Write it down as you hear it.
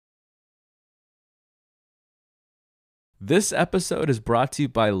This episode is brought to you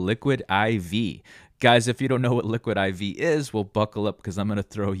by Liquid IV. Guys, if you don't know what Liquid IV is, well, buckle up because I'm going to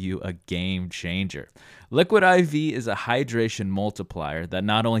throw you a game changer. Liquid IV is a hydration multiplier that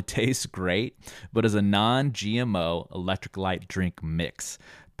not only tastes great, but is a non-GMO electrolyte drink mix.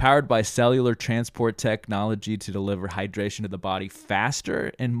 Powered by cellular transport technology to deliver hydration to the body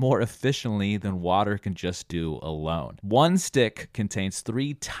faster and more efficiently than water can just do alone. One stick contains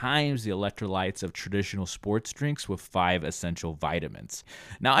 3 times the electrolytes of traditional sports drinks with 5 essential vitamins.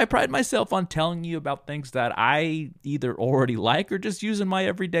 Now, I pride myself on telling you about things that I either already like or just use in my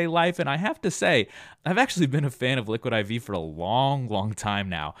everyday life, and I have to say, I've actually been a fan of Liquid IV for a long time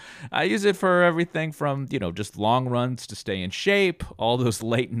now. I use it for everything from, just long runs to stay in shape, all those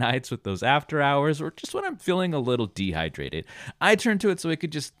late nights with those after hours, or just when I'm feeling a little dehydrated. I turn to it so it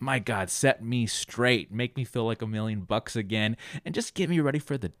could just, my God, set me straight, make me feel like $1,000,000 again, and just get me ready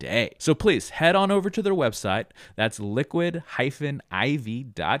for the day. So please head on over to their website. That's liquid-iv.com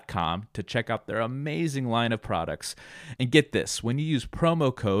to check out their amazing line of products. And get this, when you use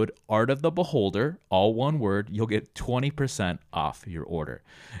promo code Art of the Beholder, all one word, you'll get 20% off your order.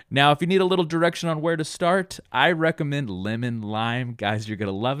 Now, if you need a little direction on where to start, I recommend lemon lime. Guys, you're going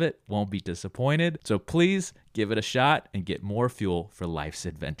to love it. Won't be disappointed. So please give it a shot and get more fuel for life's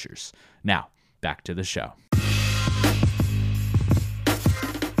adventures. Now, back to the show.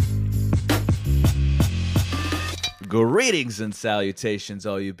 Greetings and salutations,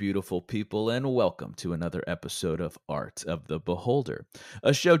 all you beautiful people, and welcome to another episode of Art of the Beholder,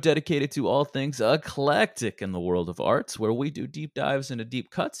 a show dedicated to all things eclectic in the world of arts, where we do deep dives into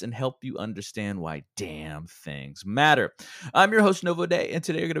deep cuts and help you understand why damn things matter. I'm your host, Novo Day, and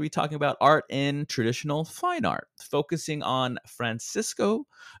today we're going to be talking about art in traditional fine art, focusing on Francisco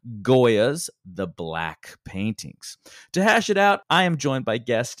Goya's The Black Paintings. To hash it out, I am joined by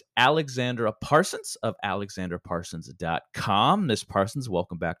guest Alexandra Parsons of alexandraparsons.com. Miss Parsons,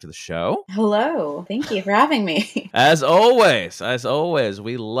 welcome back to the show. Hello. Thank you for having me. As always,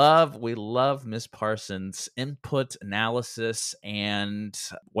 we love Miss Parsons' input, analysis, and,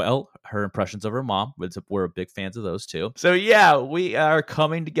 well, her impressions of her mom. We're big fans of those too. So yeah, we are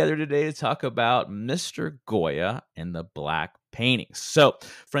coming together today to talk about Mr. Goya and the Black Paintings. So,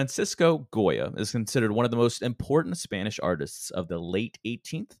 Francisco Goya is considered one of the most important Spanish artists of the late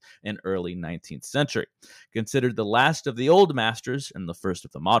 18th and early 19th century, considered the last of the old masters and the first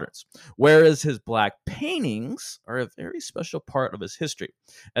of the moderns, whereas his black paintings are a very special part of his history,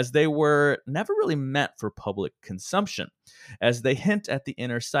 as they were never really meant for public consumption, as they hint at the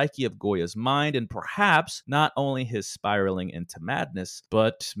inner psyche of Goya's mind and perhaps not only his spiraling into madness,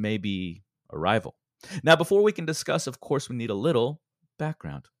 but maybe a rival. Now, before we can discuss, of course, we need a little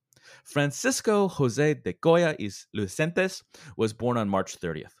background. Francisco José de Goya y Lucentes was born on March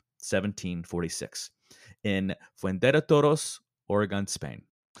 30th, 1746, in Fuente de Toros, Oregon, Spain.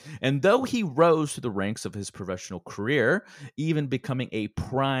 And though he rose to the ranks of his professional career, even becoming a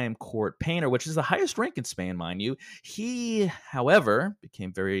prime court painter, which is the highest rank in Spain, mind you, he, however,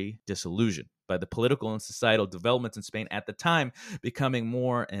 became very disillusioned by the political and societal developments in Spain at the time, becoming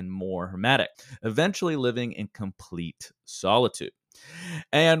more and more hermetic, eventually living in complete solitude.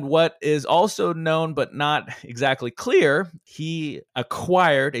 And what is also known but not exactly clear, he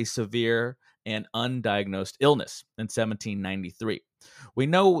acquired a severe and undiagnosed illness in 1793. We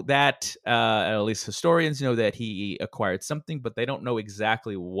know that, at least historians know that he acquired something, but they don't know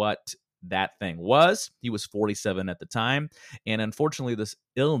exactly what that thing was. He was 47 at the time, and unfortunately, this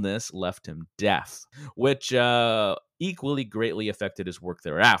illness left him deaf, which equally greatly affected his work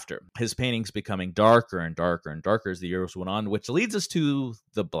thereafter. His paintings becoming darker and darker and darker as the years went on, which leads us to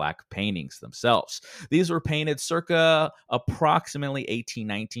the black paintings themselves. These were painted circa approximately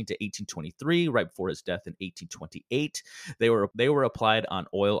 1819 to 1823, right before his death in 1828. They were applied on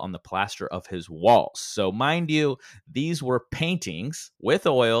oil on the plaster of his walls. So mind you, these were paintings with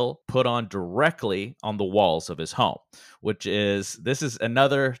oil put on directly on the walls of his home, this is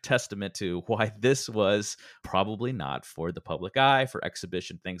another testament to why this was probably not for the public eye, for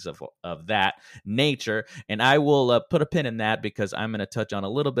exhibition, things of that nature. And I will put a pin in that because I'm going to touch on a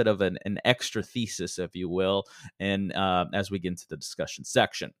little bit of an extra thesis, if you will, and as we get into the discussion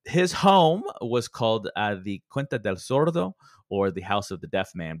section. His home was called the Quinta del Sordo, or the House of the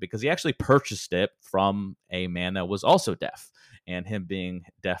Deaf Man, because he actually purchased it from a man that was also deaf. And him being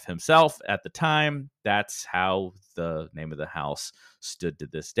deaf himself at the time, that's how the name of the house stood to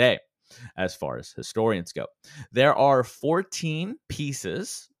this day, as far as historians go. There are 14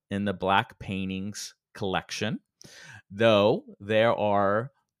 pieces in the Black Paintings collection, though there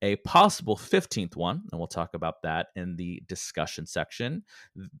are a possible 15th one, and we'll talk about that in the discussion section,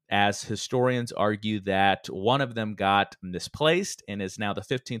 as historians argue that one of them got misplaced and is now the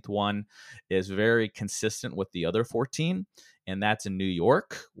 15th one is very consistent with the other 14, and that's in New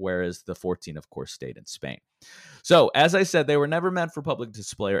York, whereas the 14, of course, stayed in Spain. So, as I said, they were never meant for public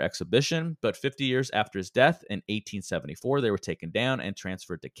display or exhibition, but 50 years after his death in 1874, they were taken down and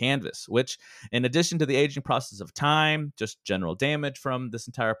transferred to canvas, which, in addition to the aging process of time, just general damage from this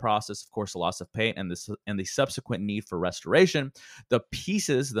entire process, of course, the loss of paint and the subsequent need for restoration, the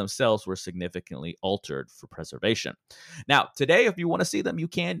pieces themselves were significantly altered for preservation. Now, today, if you want to see them, you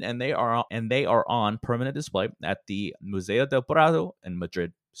can, and they are on permanent display at the Museo del Prado in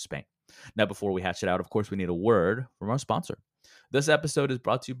Madrid, Spain. Now, before we hatch it out, of course, we need a word from our sponsor. This episode is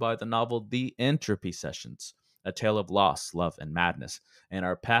brought to you by the novel The Entropy Sessions, a tale of loss, love, and madness, and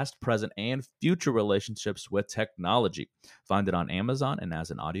our past, present, and future relationships with technology. Find it on Amazon and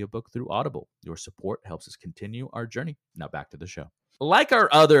as an audiobook through Audible. Your support helps us continue our journey. Now back to the show. Like our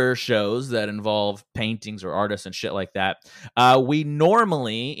other shows that involve paintings or artists and shit like that, we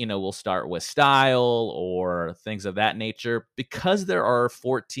normally, we'll start with style or things of that nature. Because there are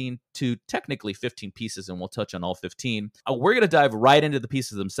 14 to technically 15 pieces, and we'll touch on all 15, we're going to dive right into the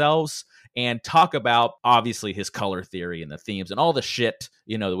pieces themselves and talk about, obviously, his color theory and the themes and all the shit,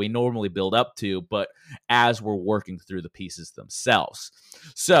 that we normally build up to, but as we're working through the pieces themselves.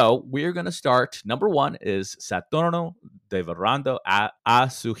 So we're going to start. Number one is Saturno devorando a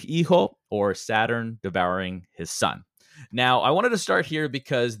su hijo, or Saturn devouring his son. Now, I wanted to start here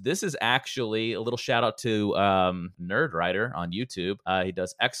because this is actually a little shout out to Nerd Writer on YouTube. He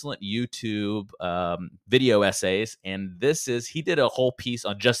does excellent YouTube video essays, and he did a whole piece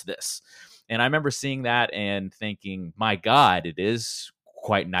on just this. And I remember seeing that and thinking, my God, it is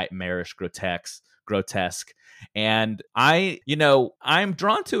quite nightmarish, grotesque. And I'm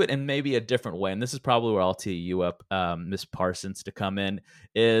drawn to it in maybe a different way. And this is probably where I'll tee you up, Miss Parsons, to come in.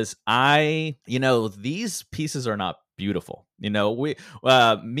 These pieces are not beautiful.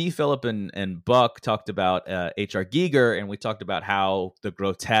 Me, Philip, and Buck talked about H.R. Giger, and we talked about how the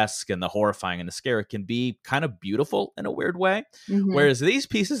grotesque and the horrifying and the scary can be kind of beautiful in a weird way. Mm-hmm. Whereas these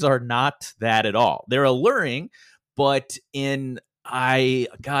pieces are not that at all. They're alluring, but in a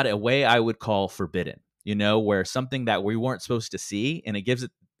way I would call forbidden. Where something that we weren't supposed to see, and it gives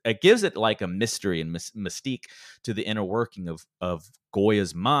it like a mystery and mystique to the inner working of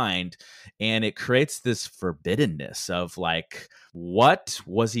Goya's mind, and it creates this forbiddenness of like, what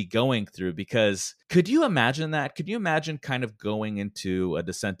was he going through? Because could you imagine that? Could you imagine kind of going into a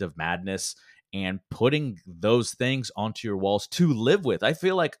descent of madness and putting those things onto your walls to live with? I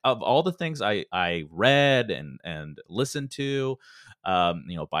feel like of all the things I read and listened to,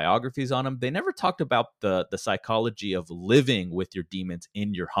 biographies on him, they never talked about the psychology of living with your demons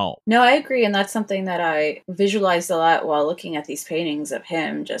in your home. No, I agree. And that's something that I visualized a lot while looking at these paintings of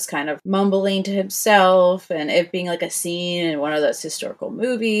him just kind of mumbling to himself, and it being like a scene in one of those historical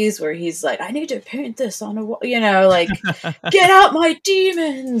movies where he's like, I need to paint this on a wall, like, get out my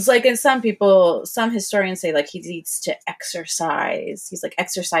demons. Like, and some historians say like he needs to exercise. He's like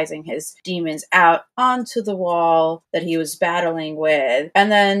exercising his demons out onto the wall that he was battling with.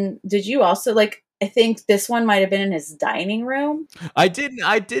 And then did you also I think this one might have been in his dining room. I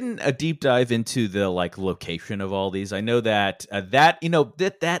didn't a deep dive into the location of all these. I know that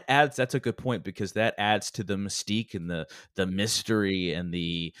that adds. That's a good point, because that adds to the mystique and the mystery and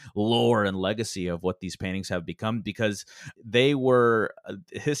the lore and legacy of what these paintings have become. Because they were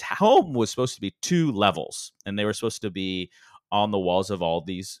his home was supposed to be 2 levels, and they were supposed to be on the walls of all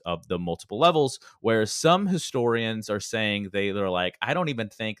these of the multiple levels, whereas some historians are saying they're like, I don't even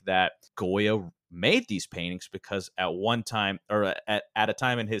think that Goya made these paintings, because at one time, or at a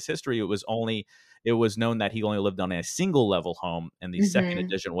time in his history, it was known that he only lived on a single level home, and the second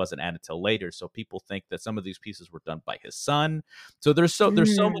edition wasn't added till later. So people think that some of these pieces were done by his son. So there's so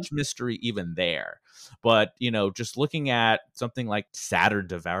much mystery even there. But just looking at something like Saturn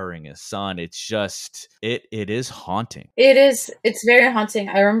devouring his son, it's just it is haunting. It is. It's very haunting.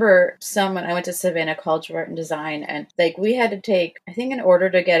 I remember when I went to Savannah College of Art and Design, and we had to take, I think, in order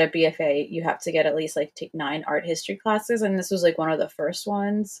to get a BFA, you have to get at least take 9 art history classes, and this was one of the first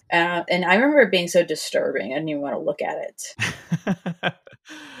ones. And I remember it being so disturbing. I didn't even want to look at it.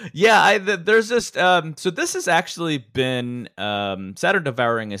 Yeah, there's this. So this has actually been Saturn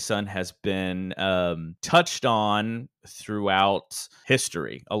devouring his son has been touched on throughout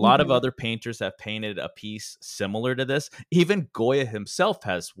history. A lot of Mhm. other painters have painted a piece similar to this. Even Goya himself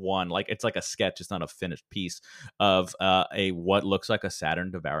has one. Like it's like a sketch. It's not a finished piece of a what looks like a Saturn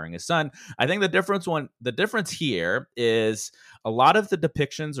devouring his son. I think the difference here is a lot of the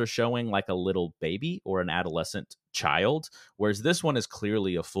depictions are showing like a little baby or an adolescent child, whereas this one is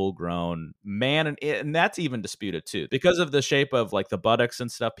clearly a full grown man. And that's even disputed too because of the shape of like the buttocks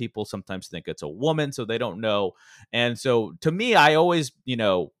and stuff. People sometimes think it's a woman, so they don't know. And so to me, I always,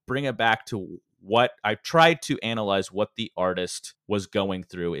 bring it back to what I tried to analyze what the artist was going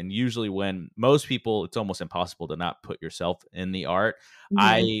through. And usually, when most people, it's almost impossible to not put yourself in the art. Mhm.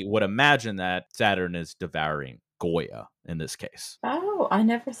 I would imagine that Saturn is devouring Goya in this case. Oh, I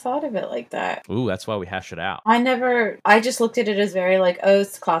never thought of it like that. Ooh, that's why we hash it out. I just looked at it as very like, oh,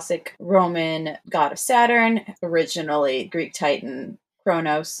 it's classic Roman god of Saturn, originally Greek Titan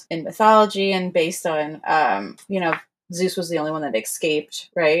Kronos in mythology, and based on, Zeus was the only one that escaped,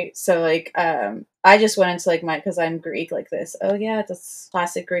 right? So, like, I just went into like because I'm Greek, like this. Oh, yeah, that's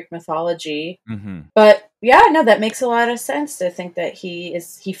classic Greek mythology. Mm-hmm. But yeah, no, that makes a lot of sense to think that he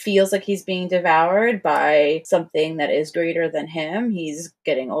feels like he's being devoured by something that is greater than him. He's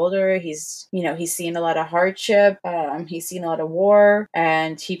getting older. He's seen a lot of hardship. He's seen a lot of war,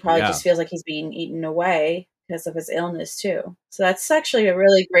 and he probably Yeah. just feels like he's being eaten away because of his illness too. So that's actually a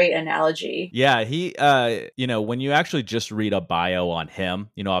really great analogy. Yeah, he when you actually just read a bio on him,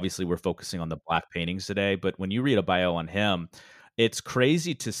 obviously we're focusing on the black paintings today, but when you read a bio on him, it's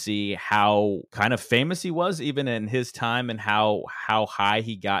crazy to see how kind of famous he was even in his time and how high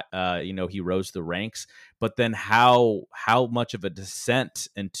he got he rose the ranks, but then how much of a descent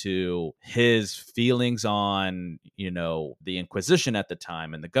into his feelings on, the Inquisition at the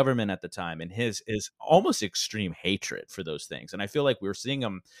time and the government at the time and his almost extreme hatred for those things. And I feel like we're seeing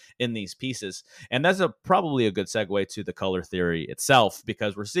him in these pieces. And that's probably a good segue to the color theory itself,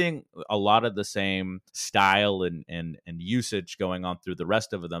 because we're seeing a lot of the same style and usage going on through the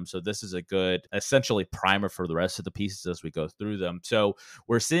rest of them. So this is a good, essentially, primer for the rest of the pieces as we go through them. So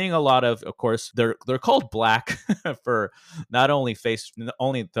we're seeing a lot of course, they're called black for not only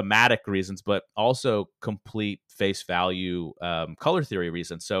thematic reasons, but also complete face value color theory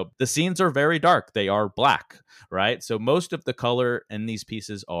reasons. So the scenes are very dark. They are black, right? So most of the color in these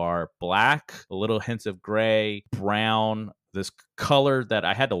pieces are black, a little hints of gray, brown, this color that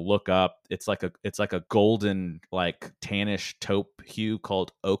I had to look up. It's like a golden, like tannish taupe hue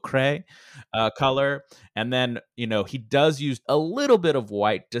called ochre color. And then, he does use a little bit of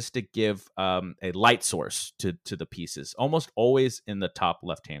white just to give a light source to the pieces, almost always in the top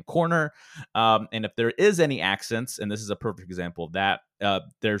left hand corner. And if there is any accents, and this is a perfect example of that,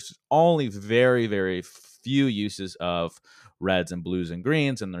 there's only very, very few uses of reds and blues and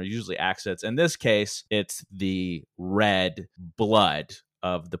greens, and they're usually accents. In this case, it's the red blood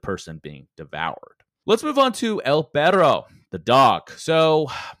of the person being devoured. Let's move on to El Perro, the dog. So,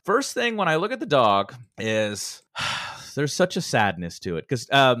 first thing when I look at the dog is there's such a sadness to it because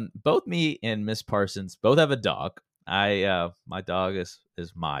both me and Miss Parsons both have a dog. My dog is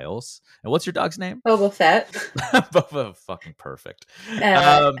Miles. And what's your dog's name? Boba Fett. Fucking perfect.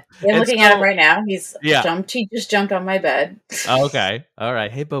 I'm And looking at him so, right now. He's yeah. jumped. He just jumped on my bed. Okay. All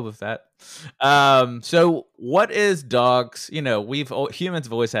right. Hey, Boba Fett. So what is dogs? Humans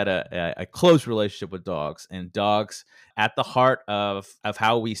have always had a close relationship with dogs, and dogs at the heart of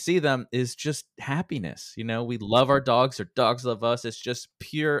how we see them is just happiness. We love our dogs, or dogs love us. It's just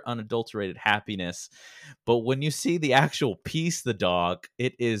pure, unadulterated happiness. But when you see the actual piece, the dog,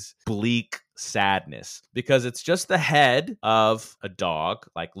 it is bleak sadness because it's just the head of a dog,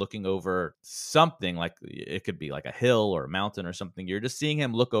 like looking over something, like it could be like a hill or a mountain or something. You're just seeing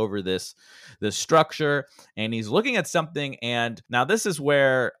him look over this structure, and he's looking at something. And now this is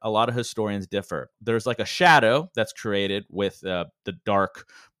where a lot of historians differ. There's like a shadow that's created with the dark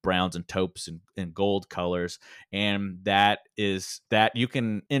browns and taupes and gold colors, and that you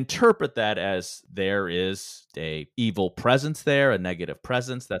can interpret that as there is a evil presence there, a negative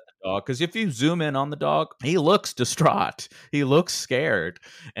presence that the dog, because if you zoom in on the dog, he looks distraught, he looks scared,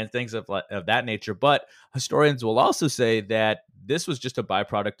 and things of that nature. But historians will also say that this was just a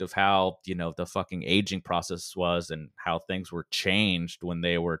byproduct of how, the fucking aging process was and how things were changed when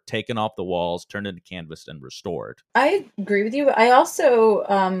they were taken off the walls, turned into canvas, and restored. I agree with you. I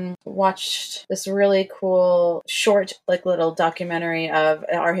also watched this really cool short, like little documentary of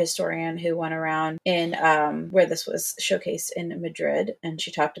our historian who went around in where this was showcased in Madrid, and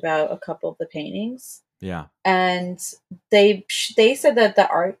she talked about a couple of the paintings. Yeah. And they said that the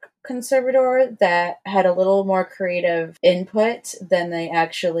art conservator that had a little more creative input than they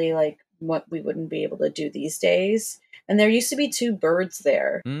actually like what we wouldn't be able to do these days. And there used to be two birds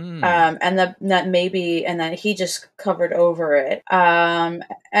there. And that he just covered over it.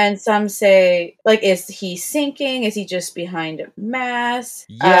 And some say, like, is he sinking? Is he just behind a mass?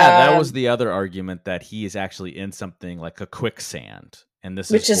 Yeah, that was the other argument, that he is actually in something like a quicksand. And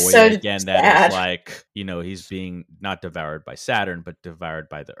this which is is Goya so again. sad. That is like, he's being not devoured by Saturn, but devoured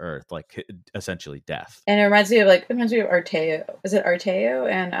by the Earth, like essentially death. And it reminds me of Arteo. Is it Arteo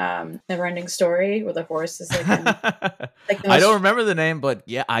and Neverending Story, where the horse is like, I don't remember the name, but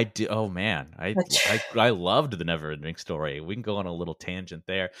yeah, I do. Oh man, I loved the Neverending Story. We can go on a little tangent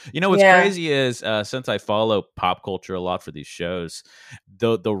there. What's crazy is since I follow pop culture a lot for these shows,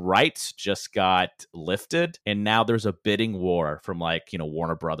 the rights just got lifted, and now there's a bidding war from like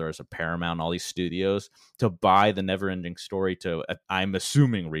Warner Brothers or Paramount, all these studios, to buy the Neverending Story to, I'm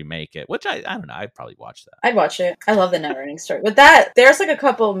assuming, remake it. Which I don't know. I'd probably watch that. I'd watch it. I love the Neverending Story. With that, there's like a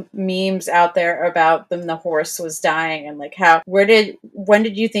couple memes out there about the horse was dying and like when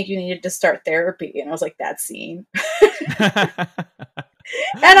did you think you needed to start therapy? And I was like, that scene.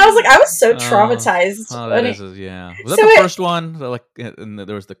 And I was so traumatized. Yeah. Was that the first one? Like, and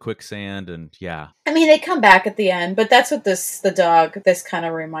there was the quicksand, and yeah. I mean, they come back at the end, but that's what the dog kind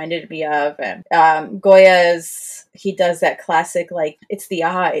of reminded me of. And he does that classic, like, it's the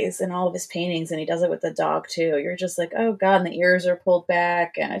eyes in all of his paintings, and he does it with the dog too. You're just like, oh god, and the ears are pulled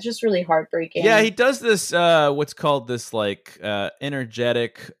back, and it's just really heartbreaking. Yeah, he does this what's called this like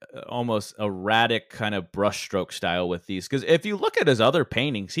energetic, almost erratic kind of brushstroke style with these. Because if you look at his other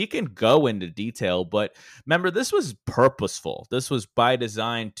paintings, he can go into detail, but remember, this was purposeful. This was by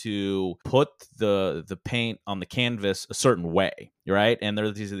design to put the paint on the canvas a certain way. Right, and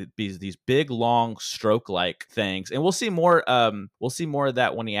there's these big, long stroke-like things, and we'll see more. We'll see more of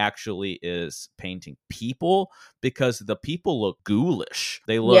that when he actually is painting people, because the people look ghoulish.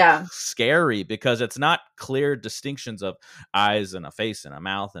 They look scary because it's not clear distinctions of eyes and a face and a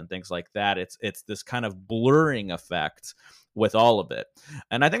mouth and things like that. It's this kind of blurring effect with all of it.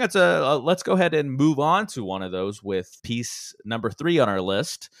 And I think it's let's go ahead and move on to one of those with piece number 3 on our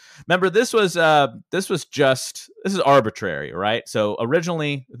list. Remember, this is arbitrary, right? So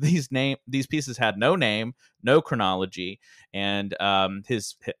originally these pieces had no name, no chronology, and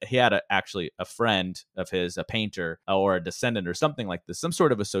he had actually a friend of his, a painter or a descendant or something like this, some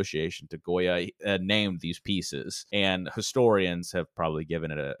sort of association to Goya, named these pieces, and historians have probably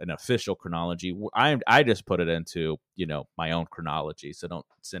given it an official chronology. I just put it into my own chronology, so don't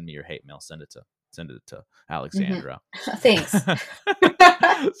send me your hate mail. Send it to Alexandra. Mm-hmm. Thanks.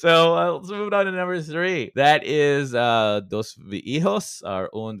 So let's move on to number 3. That is Dos Viejos, or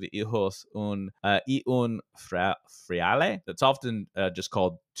Un Viejos y un Friale. That's often just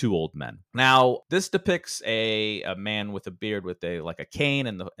called Two Old Men. Now, this depicts a man with a beard with a cane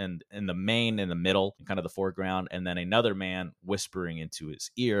in the mane in the middle, kind of the foreground, and then another man whispering into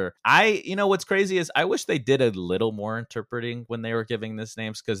his ear. What's crazy is I wish they did a little more interpreting when they were giving this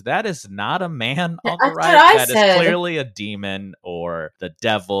names, because that is not a man on the right. That is clearly a demon or the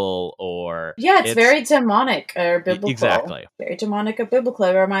devil, or it's very demonic or biblical. Exactly, very demonic or biblical.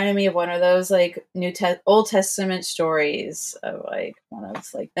 It reminded me of one of those like Old Testament stories of like one of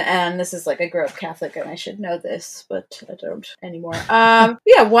like. And this is like, I grew up Catholic and I should know this, but I don't anymore. One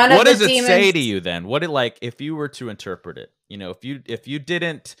of what the does it demons say to you then? What if you were to interpret it? If you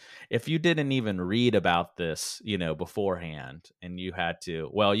didn't even read about this, beforehand, and you had to,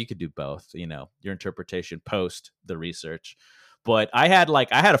 well, you could do both, your interpretation post the research. But I had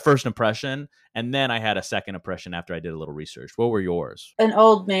a first impression, and then I had a second impression after I did a little research. What were yours? An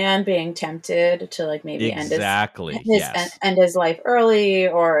old man being tempted to like maybe end his life early,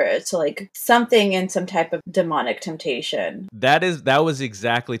 or to like something in some type of demonic temptation. That was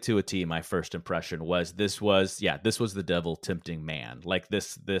exactly to a T. My first impression was this was the devil tempting man. Like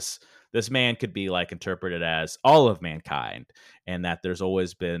this man could be like interpreted as all of mankind, and that there's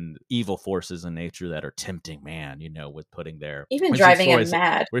always been evil forces in nature that are tempting man, with putting their even driving him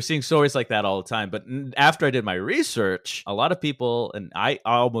mad. We're seeing stories like that all the time. But after I did my research, a lot of people, and I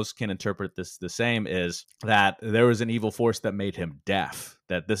almost can interpret this the same, is that there was an evil force that made him deaf.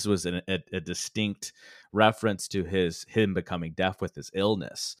 That this was a distinct reference to him becoming deaf with his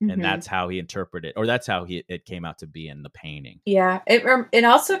illness, and that's how he interpreted, or that's how it came out to be in the painting. Yeah, it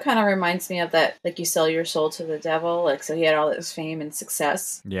also kind of reminds me of that, like, you sell your soul to the devil. Like, so he had all this fame and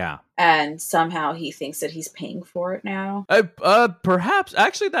success. Yeah. and somehow he thinks that he's paying for it now. Perhaps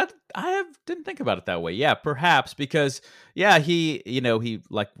actually that didn't think about it that way. Yeah, perhaps because he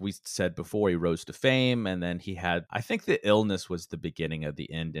like we said before, he rose to fame, and then he had, I think the illness was the beginning of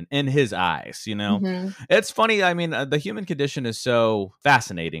the end in his eyes. It's funny. I mean, the human condition is so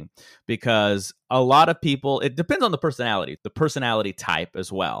fascinating because a lot of people, it depends on the personality type as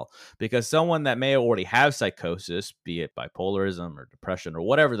well. Because someone that may already have psychosis, be it bipolarism or depression or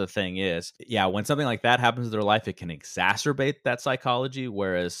whatever the thing is, when something like that happens in their life, it can exacerbate that psychology.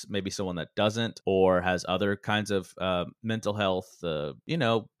 Whereas maybe someone that doesn't or has other kinds of mental health,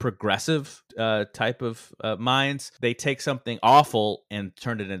 progressive type of minds, they take something awful and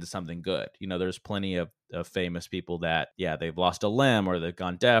turn it into something good. There's plenty of famous people that, they've lost a limb or they've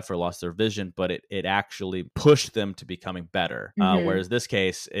gone deaf or lost their vision, but it actually pushed them to becoming better. Whereas this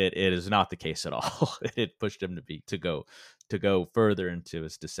case, it is not the case at all. It pushed him to go further into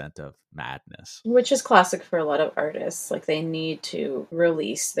his descent of madness. Which is classic for a lot of artists. Like, they need to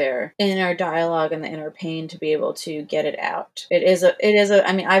release their inner dialogue and the inner pain to be able to get it out. It is a,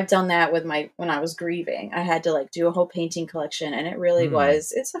 I mean, I've done that with when I was grieving. I had to like do a whole painting collection, and it really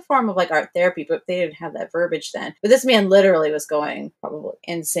it's a form of like art therapy, but they didn't have that verbiage then. But this man literally was going probably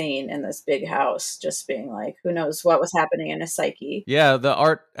insane in this big house, just being like, who knows what was happening in his psyche. Yeah, the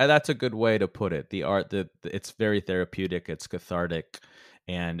art, that's a good way to put it. The art, it's very therapeutic. It's cathartic,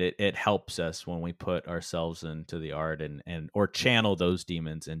 and it helps us when we put ourselves into the art and or channel those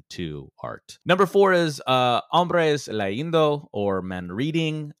demons into art. Number 4 is Hombres Leyendo, or Men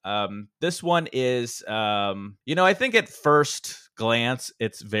Reading. This one is I think at first glance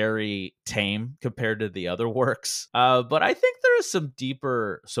it's very tame compared to the other works, but I think there is some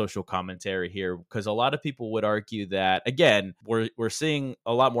deeper social commentary here, because a lot of people would argue that, again, we're seeing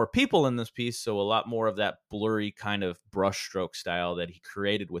a lot more people in this piece, so a lot more of that blurry kind of brushstroke style that he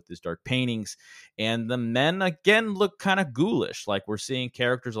created with his dark paintings, and the men again look kind of ghoulish. Like, we're seeing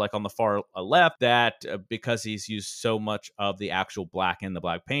characters like on the far left that because he's used so much of the actual black in the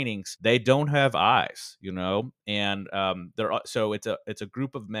black paintings, they don't have eyes, and so it's a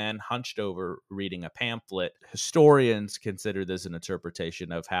group of men hunched over reading a pamphlet. Historians consider this an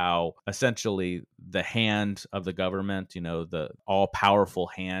interpretation of how essentially the hand of the government, the all-powerful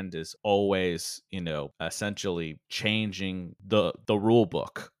hand, is always, essentially changing the rule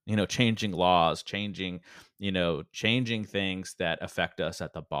book, changing laws, changing things that affect us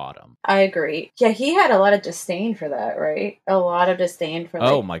at the bottom. I agree. Yeah, he had a lot of disdain for that, right? A lot of disdain for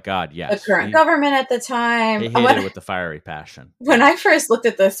oh my God, yes. The current government at the time. He hated it with the fiery passion. When I first looked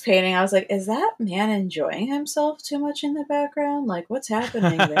at this painting, I was like, is that man enjoying himself too much in the background? Like, what's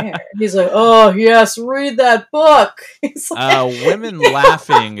happening there? He's like, oh, yes, read that book. Like, women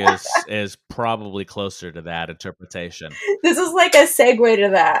laughing is probably closer to that interpretation. This is like a segue to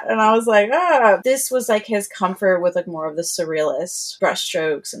that. And I was like, this was like his comfort with like more of the surrealist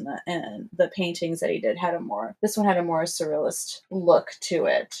brushstrokes, and the paintings that he did this one had a more surrealist look to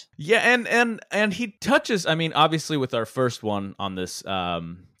it. Yeah, and he touches, I mean, obviously with our first one on this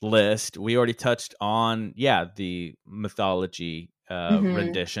list, we already touched on the mythology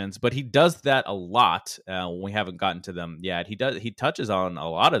renditions, but he does that a lot. We haven't gotten to them yet. He touches on a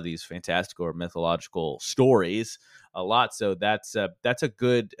lot of these fantastical or mythological stories a lot, so that's a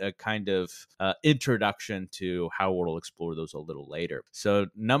good kind of introduction to how we'll explore those a little later. So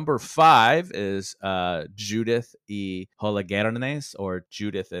number 5 is Judith y Holofernes, or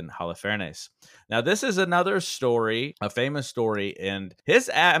Judith and Holofernes. Now, this is another story, a famous story, and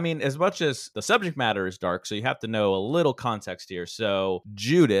as much as the subject matter is dark, so you have to know a little context here. So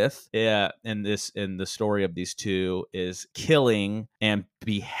Judith, in the story of these two, is killing and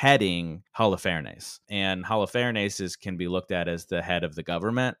beheading Holofernes, and Holofernes can be looked at as the head of the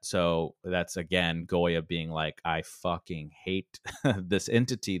government. So that's, again, Goya being like, I fucking hate this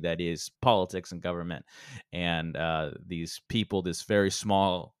entity that is politics and government, and these people, this very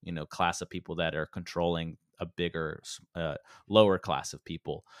small class of people that are controlling a bigger lower class of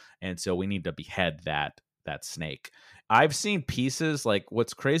people, and so we need to behead that snake. I've seen pieces, like,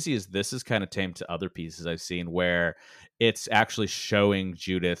 what's crazy is this is kind of tame to other pieces I've seen where it's actually showing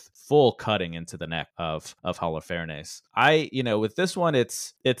Judith full cutting into the neck of Holofernes. With this one,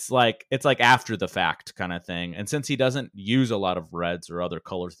 it's like after the fact kind of thing. And since he doesn't use a lot of reds or other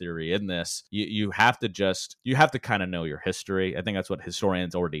color theory in this, you have to kind of know your history. I think that's what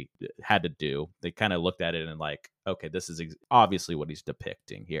historians already had to do. They kind of looked at it and like, okay, this is obviously what he's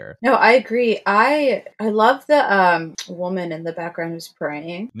depicting here. No, I agree. I love the woman in the background who's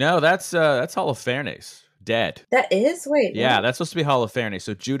praying. No, that's Holofernes. Dead. That is? Wait. Yeah, that's supposed to be Holofernes.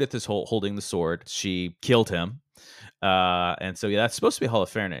 So Judith is holding the sword. She killed him. And so yeah, that's supposed to be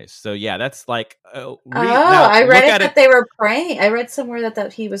Holofernes. So yeah, that's like I read it that they were praying. I read somewhere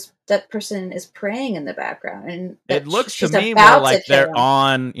that person is praying in the background, and it that looks to she's me more about like to they're kill him.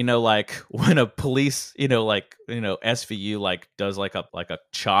 on, like when a police, SVU like does like a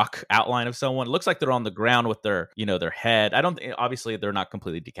chalk outline of someone. It looks like they're on the ground with their, their head. I don't obviously they're not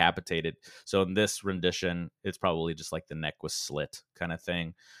completely decapitated. So in this rendition, it's probably just like the neck was slit kind of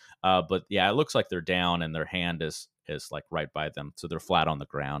thing. But yeah, it looks like they're down and their hand is like right by them, so they're flat on the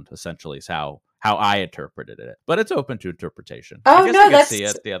ground. Essentially, is how I interpreted it. But it's open to interpretation. Oh I guess no, I could see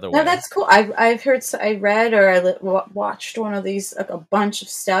it the other way. No, that's cool. I've heard, I read or watched one of these, like a bunch of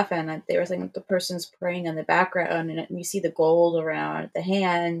stuff, and they were saying that the person's praying in the background, and you see the gold around the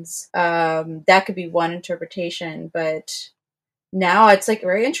hands. That could be one interpretation, but now it's like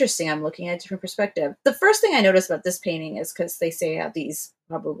very interesting. I'm looking at a different perspective. The first thing I noticed about this painting is because they say how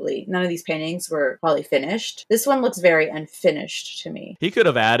none of these paintings were probably finished. This one looks very unfinished to me. He could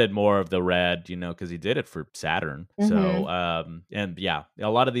have added more of the red, because he did it for Saturn. Mm-hmm. So, and yeah, a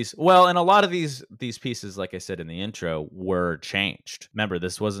lot of these pieces, like I said in the intro, were changed. Remember,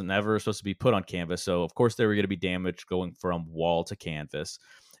 this wasn't ever supposed to be put on canvas. So of course they were going to be damaged going from wall to canvas.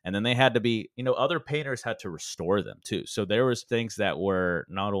 And then they had to be, other painters had to restore them too. So there was things that were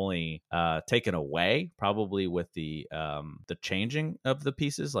not only taken away, probably with the changing of the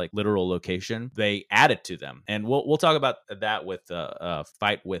pieces, like literal location, they added to them. And we'll talk about that with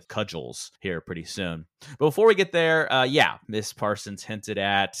Fight with Cudgels here pretty soon. But before we get there, Miss Parsons hinted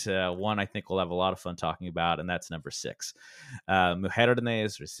at one I think we'll have a lot of fun talking about, and that's number 6.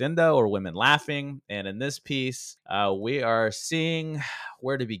 Mujeres riendo, or women laughing. And in this piece, we are seeing...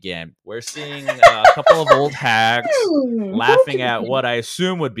 where to begin? We're seeing a couple of old hags laughing at what I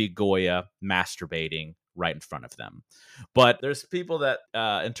assume would be Goya masturbating right in front of them. But there's people that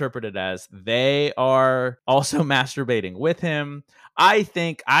interpret it as they are also masturbating with him. I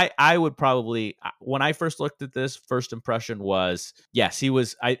think I would probably, when I first looked at this, first impression was, yes, he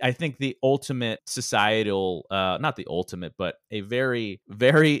was, I think the ultimate societal, not the ultimate, but a very,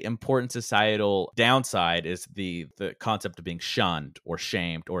 very important societal downside is the concept of being shunned or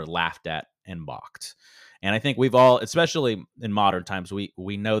shamed or laughed at and mocked. And I think we've all, especially in modern times, we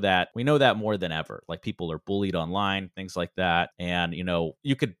know that more than ever. Like, people are bullied online, things like that. And,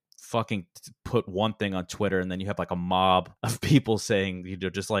 you could fucking put one thing on Twitter and then you have like a mob of people saying,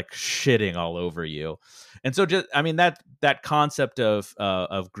 just like shitting all over you. And so that concept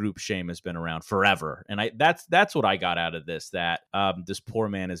of group shame has been around forever. And that's what I got out of this, that this poor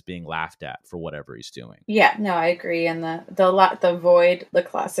man is being laughed at for whatever he's doing. Yeah, no, I agree. And the void, the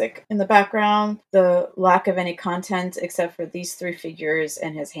classic in the background, the lack of any content except for these 3 figures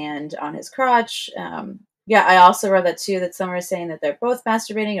and his hand on his crotch. Yeah, I also read that too, that some are saying that they're both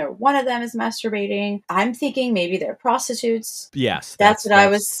masturbating or one of them is masturbating. I'm thinking maybe they're prostitutes. Yes. That's what I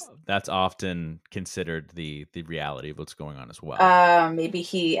was... That's often considered the reality of what's going on as well. Maybe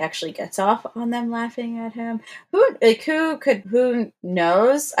he actually gets off on them laughing at him. Who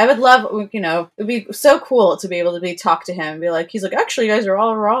knows? I would love, it'd be so cool to be able to talk to him and be like, he's like, actually, you guys are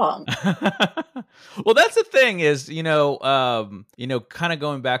all wrong. Well, that's the thing is, kind of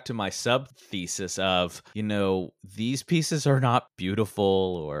going back to my sub thesis of, these pieces are not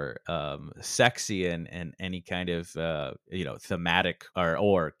beautiful or sexy in any kind of, thematic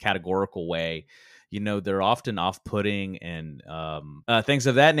or categorical way. They're often off-putting and things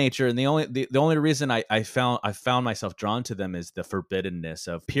of that nature. And the only reason I found myself drawn to them is the forbiddenness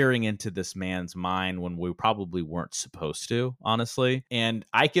of peering into this man's mind when we probably weren't supposed to, honestly. And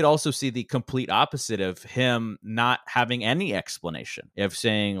I could also see the complete opposite of him not having any explanation, of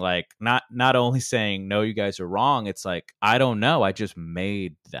saying, like, not only saying, no, you guys are wrong. It's like, I don't know. I just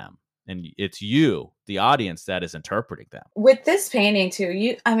made them. And it's you, the audience, that is interpreting them. With this painting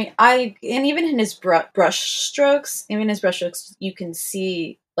too, and even in his brush strokes, you can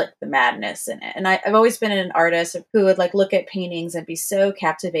see like the madness in it. And I've always been an artist who would like look at paintings and be so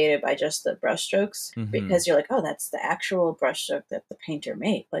captivated by just the brush strokes, because you're like, oh, that's the actual brush stroke that the painter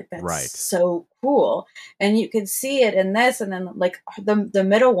made. Like, that's right. So cool. And you could see it in this. And then like the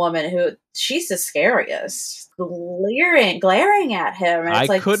middle woman, who she's the scariest, glaring at him. And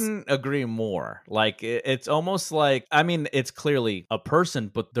I couldn't agree more. Like, it's almost like, it's clearly a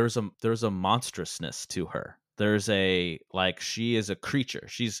person, but there's a monstrousness to her. There's she is a creature.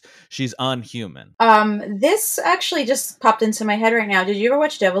 She's unhuman. This actually just popped into my head right now. Did you ever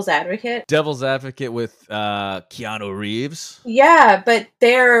watch Devil's Advocate? Devil's Advocate with Keanu Reeves? Yeah, but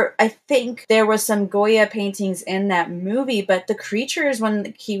I think there was some Goya paintings in that movie, but the creatures,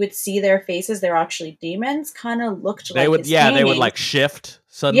 when he would see their faces, they're actually demons, kind of looked like his paintings. They would like shift.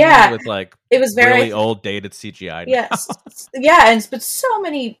 suddenly Yeah, with like it was really very old dated CGI now. yes, yeah, and but so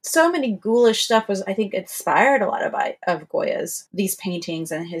many ghoulish stuff was I think inspired a lot of Goya's these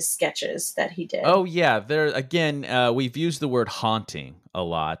paintings and his sketches that he did. Oh yeah, there again. We've used the word haunting a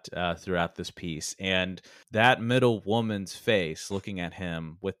lot throughout this piece, and that middle woman's face, looking at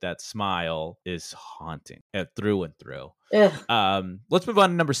him with that smile, is haunting through and through. Ugh. Let's move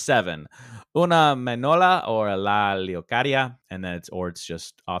on to number 7, Una Manola or La Leocadia, and then it's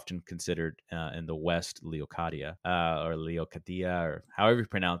just often considered in the West Leocadia or Leocadia or however you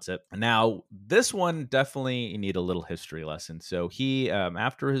pronounce it. Now, this one definitely you need a little history lesson. So he,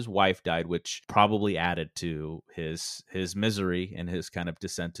 after his wife died, which probably added to his misery and his kind of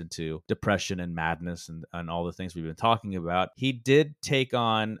descent into depression and madness and all the things we've been talking about, he did take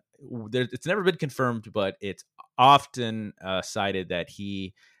on. It's never been confirmed, but it's often cited that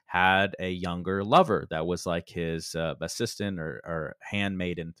he had a younger lover that was like his assistant or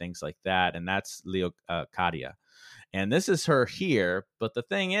handmaid and things like that, and that's Leocadia. And this is her here, but the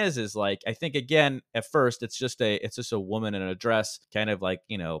thing is like I think again at first it's just a woman in a dress, kind of like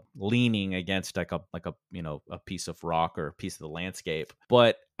leaning against like a a piece of rock or a piece of the landscape.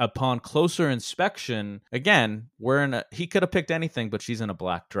 But upon closer inspection, again, he could have picked anything, but she's in a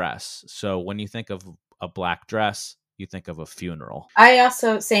black dress. So when you think of a black dress, you think of a funeral. I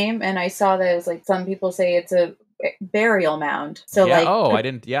also same, and I saw that it was like some people say it's a burial mound. So yeah. like, I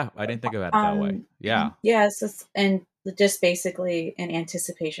didn't think about it that way. Yeah. Yes, and just basically in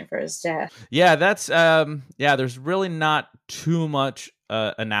anticipation for his death. Yeah, that's there's really not too much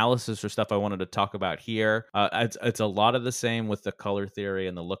analysis or stuff I wanted to talk about here. It's a lot of the same with the color theory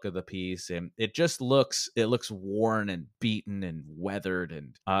and the look of the piece, and it looks worn and beaten and weathered,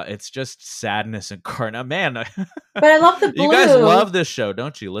 and it's just sadness incarnate. Man, but I love the blue. You guys love this show,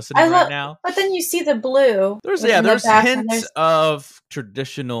 don't you? Listening right now, but then you see the blue. There's hints of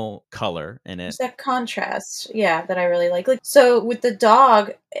traditional color in it. There's that contrast, that I really like. So with the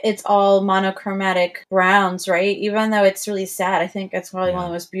dog, it's all monochromatic browns, right? Even though it's really sad, I think it's probably one of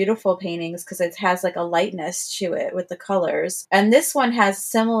the most beautiful paintings because it has like a lightness to it with the colors. And this one has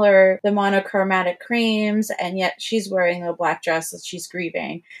the monochromatic creams, and yet she's wearing a black dress as she's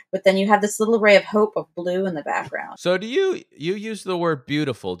grieving. But then you have this little ray of hope of blue in the background. So do you use the word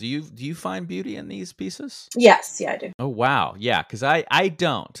beautiful? Do you find beauty in these pieces? Yes, I do. Oh wow, yeah, because I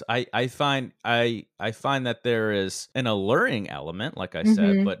don't. I find that there is an alluring element, like I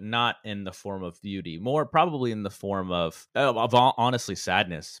said, but not in the form of beauty. More probably in the form of honestly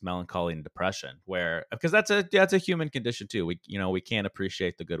sadness, melancholy, and depression. Because that's a human condition too. We can't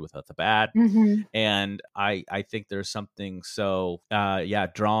appreciate the good without the bad, and I think there's something so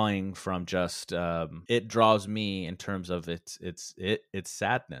drawing from just it draws me in terms of its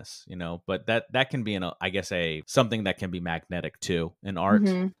sadness, but that can be something that can be magnetic too in art.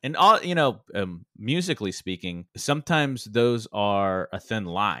 And all musically speaking, sometimes those are a thin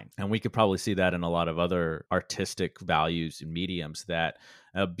line, and we could probably see that in a lot of other artistic values and mediums, that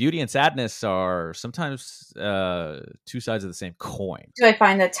beauty and sadness are sometimes two sides of the same coin. Do I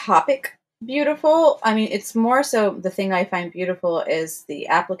find the topic beautiful? I mean, it's more so the thing I find beautiful is the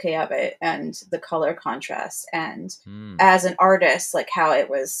applique of it and the color contrast, and as an artist, like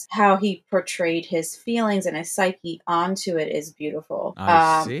how he portrayed his feelings and his psyche onto it is beautiful.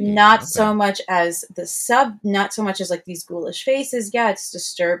 Not so much as not so much as like these ghoulish faces. Yeah, it's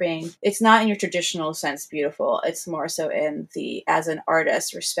disturbing. It's not in your traditional sense beautiful. It's more so in the, as an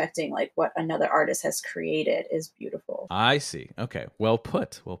artist, respecting like what another artist has created is beautiful. I see. Okay. Well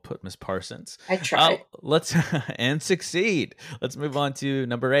put, Miss Parsons. I tried. Let's and succeed. Let's move on to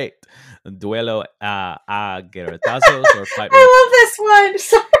number 8, Duelo a garrotazos, or fight. I love this one.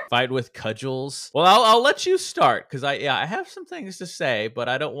 Sorry. Fight with cudgels. Well, I'll let you start because I have some things to say, but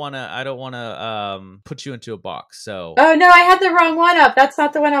I don't want to put you into a box. So. Oh no, I had the wrong one up. That's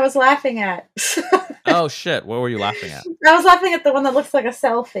not the one I was laughing at. Oh shit! What were you laughing at? I was laughing at the one that looks like a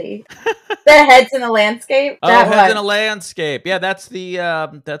selfie. The heads in a landscape. Heads in a landscape. Yeah, that's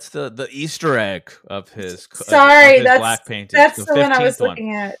the Easter egg of his. Sorry, of his black painting. That's the one I was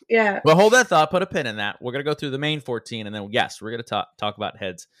looking at. Yeah. Well, hold that thought. Put a pin in that. We're gonna go through the main 14, and then yes, we're gonna talk about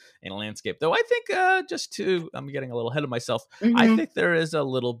heads in a landscape. Though I think I'm getting a little ahead of myself. I think there is a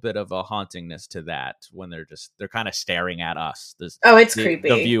little bit of a hauntingness to that when they're kind of staring at us. It's creepy.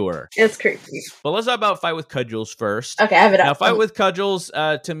 The viewer. It's creepy. But let's talk about Fight with Cudgels first. Okay, I have it up. Now, Fight with Cudgels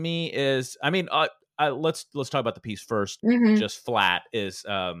to me is, let's talk about the piece first. Just flat is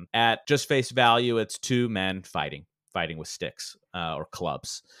at just face value, it's two men fighting with sticks or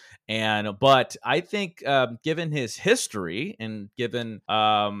clubs. But I think given his history and given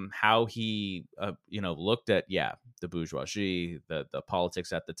how he looked at the bourgeoisie, the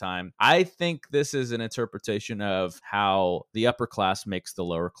politics at the time. I think this is an interpretation of how the upper class makes the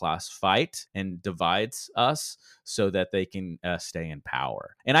lower class fight and divides us so that they can stay in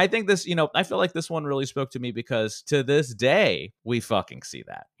power. And I think this, I feel like this one really spoke to me because to this day, we fucking see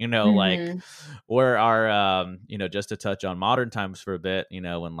that, like where our, just to touch on modern times for a bit,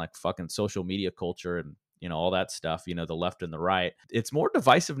 and like fucking social media culture and, all that stuff, the left and the right, it's more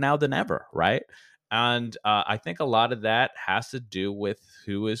divisive now than ever, right? And I think a lot of that has to do with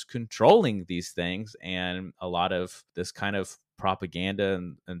who is controlling these things and a lot of this kind of propaganda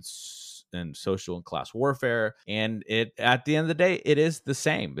and social and class warfare. And it, at the end of the day, it is the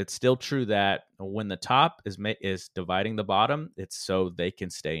same. It's still true that when the top is dividing the bottom, it's so they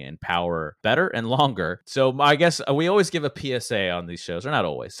can stay in power better and longer. So I guess we always give a PSA on these shows, or not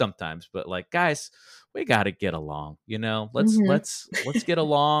always, sometimes, but like, guys, we got to get along, let's get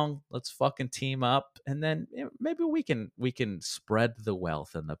along. Let's fucking team up. And then maybe we can spread the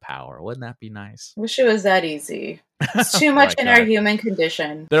wealth and the power. Wouldn't that be nice? Wish it was that easy. It's too much in our human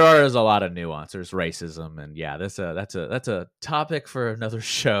condition. There is a lot of nuance. There's racism, and yeah, that's a topic for another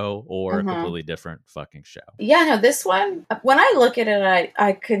show or a completely different fucking show. Yeah, no, this one, when I look at it,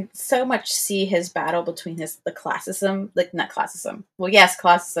 I could so much see his battle between the classicism, like not classicism. Well, yes,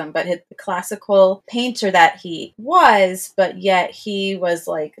 classicism, but the classical painter that he was, but yet he was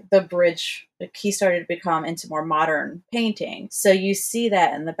like the bridge. Like he started to become into more modern painting. So you see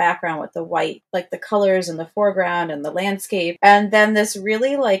that in the background with the white, like the colors in the foreground and the landscape. And then this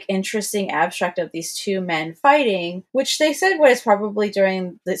really like interesting abstract of these two men fighting, which they said was probably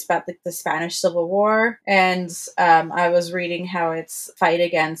during the Spanish Civil War. And I was reading how it's fight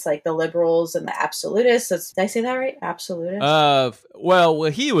against like the liberals and the absolutists. Did I say that right? Absolutists? Well,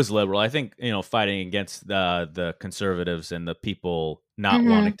 he was liberal. I think, fighting against the conservatives and the people not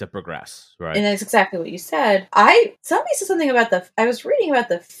wanting to progress, right? And that's exactly what you said. Somebody said something about I was reading about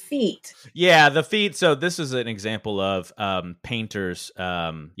the feet. Yeah, the feet. So this is an example of painters.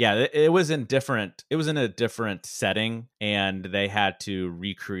 It was in a different setting, and they had to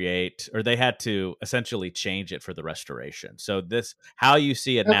recreate, or they had to essentially change it for the restoration. So how you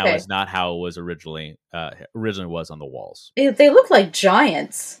see it now is not how it was originally was on the walls. They look like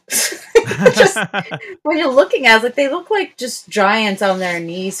giants. Just when you're looking at it, like they look like just giants on their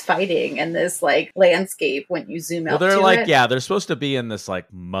knees fighting in this like landscape when you zoom out. Well, they're like, they're supposed to be in this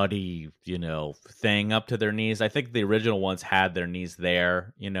like muddy, thing up to their knees. I think the original ones had their knees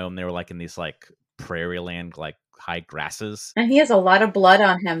there, and they were like in these like prairie land, like high grasses. And he has a lot of blood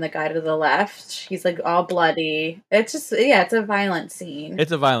on him, the guy to the left. He's like all bloody. It's just, it's a violent scene.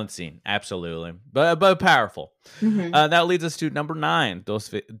 It's a violent scene, absolutely. But powerful. That leads us to number 9, Dos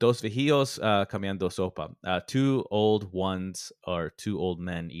Viejos Comiendo Sopa. Two old ones, or two old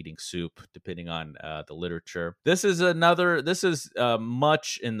men eating soup, depending on the literature. This is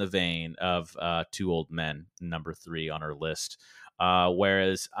much in the vein of Two Old Men, number 3 on our list.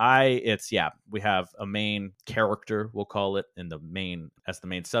 Whereas we have a main character, we'll call it, as the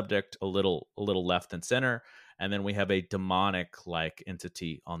main subject, a little left and center, and then we have a demonic like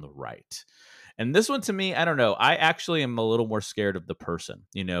entity on the right. And this one, to me, I don't know. I actually am a little more scared of the person,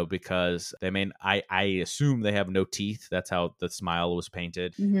 because I assume they have no teeth. That's how the smile was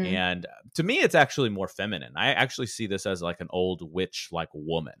painted. And to me, it's actually more feminine. I actually see this as like an old witch, like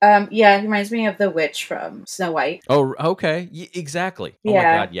woman. Yeah, it reminds me of the witch from Snow White. Oh, okay. Exactly. Oh my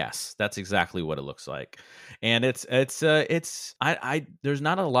God. Yes. That's exactly what it looks like. And it's there's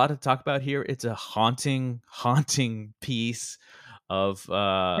not a lot to talk about here. It's a haunting piece of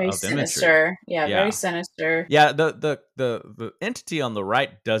very sinister. Imagery. Very sinister. Yeah, the entity on the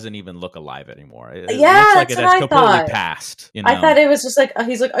right doesn't even look alive anymore. It looks like it has completely passed. I thought it was just like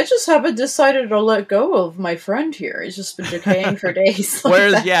he's like, I just haven't decided to let go of my friend here. He's just been decaying for days.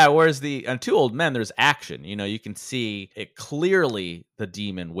 Whereas the Two Old Men, there's action. You can see it clearly, the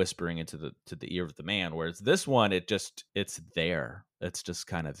demon whispering into the ear of the man. Whereas this one, it's there. It's just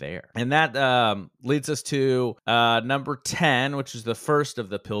kind of there. And that leads us to number 10, which is the first of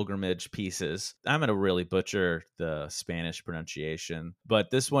the pilgrimage pieces. I'm going to really butcher the Spanish pronunciation, but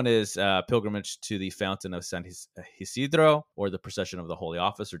this one is Pilgrimage to the Fountain of San Isidro, or the Procession of the Holy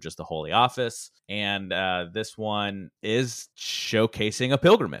Office, or just the Holy Office. And this one is showcasing a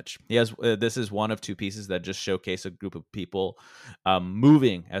pilgrimage. This is one of 2 pieces that just showcase a group of people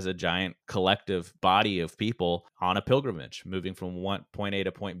moving as a giant collective body of people on a pilgrimage, moving from point A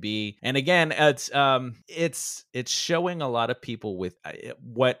to point B. And again, it's showing a lot of people with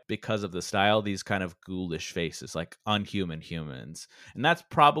because of the style, these kind of ghoulish faces, like unhuman humans. And that's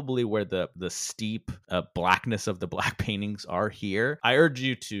probably where the steep blackness of the black paintings are here. I urge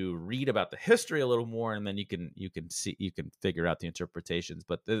you to read about the history a little more, and then you can figure out the interpretations.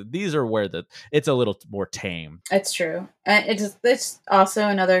 But these are where it's a little more tame. It's true. It's also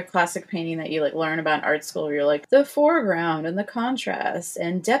another classic painting that you like learn about in art school. Where you're like the foreground and the contrast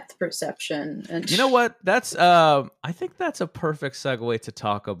and depth perception. And you know what? That's I think that's a perfect segue to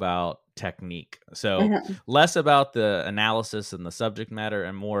talk about technique. So less about the analysis and the subject matter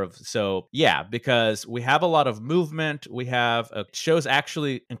and more of, because we have a lot of movement. We have shows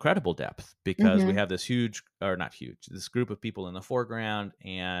actually incredible depth because we have this this group of people in the foreground,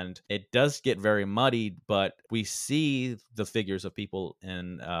 and it does get very muddied, but we see the figures of people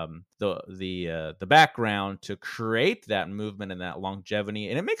in the background to create that movement and that longevity.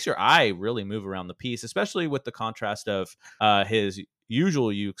 And it makes your eye really move around the piece, especially with the contrast of his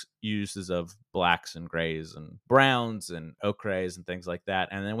usual uses of blacks and grays and browns and ochres and things like that.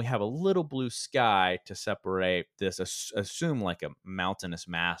 And then we have a little blue sky to separate this, assume like a mountainous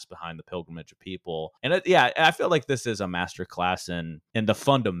mass behind the pilgrimage of people. And I feel like this is a master class in the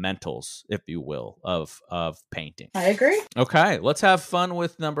fundamentals, if you will, of painting. I agree. Okay, let's have fun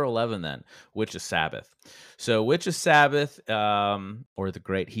with number 11 then, Witches' Sabbath. So Witches' Sabbath, or the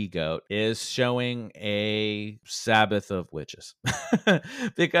Great He-Goat, is showing a Sabbath of witches.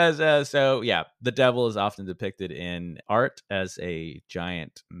 Because, the devil is often depicted in art as a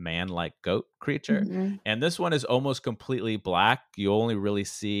giant man-like goat creature. And this one is almost completely black. You only really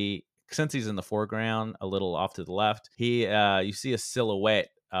see, since he's in the foreground, a little off to the left, you see a silhouette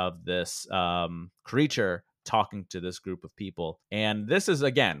of this creature talking to this group of people. And this is,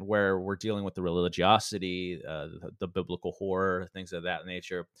 again, where we're dealing with the religiosity, the biblical horror, things of that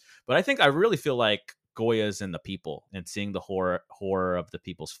nature. But I really feel like Goya's in the people and seeing the horror of the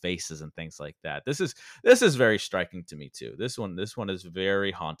people's faces and things like that. This is very striking to me too. This one is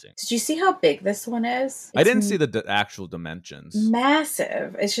very haunting. Did you see how big this one is? I didn't see the actual dimensions.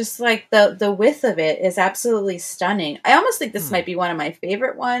 Massive. It's just like the width of it is absolutely stunning. I almost think this might be one of my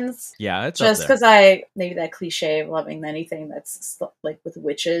favorite ones. Yeah, it's just because maybe that cliche of loving anything that's like with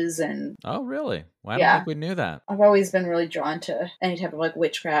witches and. Oh, really? Well, I don't think we knew that. I've always been really drawn to any type of like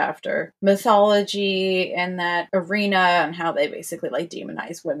witchcraft or mythology and that arena and how they basically like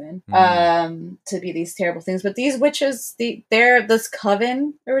demonize women to be these terrible things. But these witches, they're this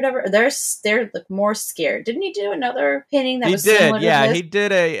coven or whatever, they're like more scared. Didn't he do another painting that was similar to this? He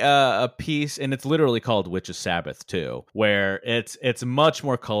did a piece, and it's literally called Witches' Sabbath too, where it's much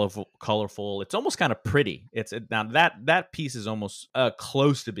more colorful. It's almost kind of pretty. Now that piece is almost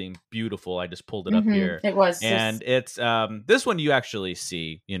close to being beautiful. I just pulled it up here. It was, and it's this one you actually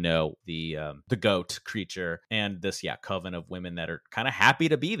see, the goat creature and this coven of women that are kind of happy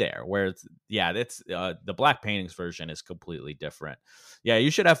to be there. Where it's the black paintings version is completely different. Yeah,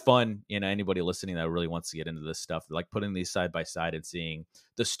 you should have fun. Anybody listening that really wants to get into this stuff, like putting these side by side and seeing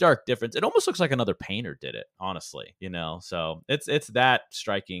the stark difference. It almost looks like another painter did it, honestly. So it's that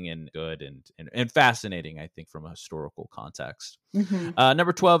striking and good and fascinating, I think, from a historical context.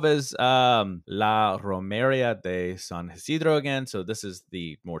 Number 12 is La Romeria de San Isidro again. So this is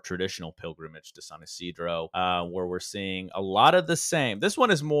the more traditional pilgrimage to San Isidro, where we're seeing a lot of the same. This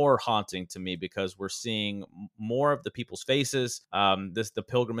one is more haunting to me because we're seeing more of the people's faces. The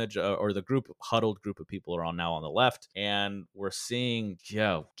pilgrimage or the huddled group of people are now on the left, and we're seeing,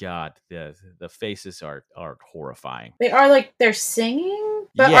 oh God, the faces are horrifying. They are like they're singing,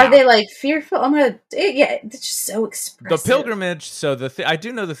 but are they like fearful? It's just so expressive. The pilgrimage. So I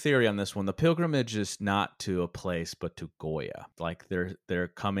do know the theory on this one. The pilgrimage is not to a place, but to Goya. Like they're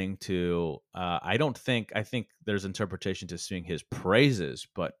coming to. I think there's interpretation to sing his praises,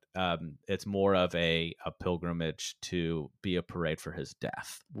 but it's more of a pilgrimage to be a parade for his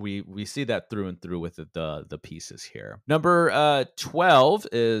death. We see that through and through with the pieces here. Number 12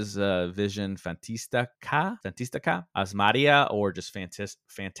 is Vision Fantastica Asmaria, or just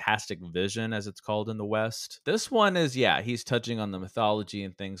Fantastic Vision as it's called in the West. This one is he's touching on the mythology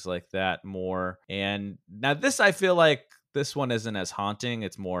and things like that more. And now this, I feel like this one isn't as haunting.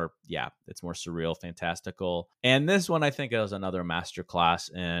 It's more surreal, fantastical. And this one, I think, is another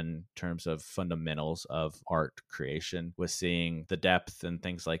masterclass in terms of fundamentals of art creation, with seeing the depth and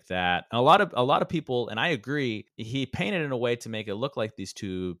things like that. And a lot of people, and I agree, he painted in a way to make it look like these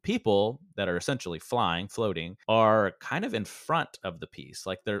two people that are essentially flying, floating, are kind of in front of the piece.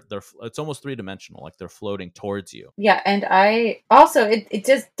 Like they're it's almost 3-dimensional, like they're floating towards you. Yeah, and I also it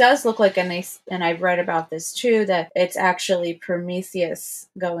just does look like, and I've read about this too, that it's actually Prometheus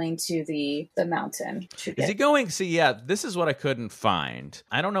going to the mountain to Is he get. going? See, yeah, this is what I couldn't find.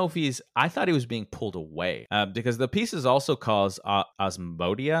 I don't know if I thought he was being pulled away because the piece is also called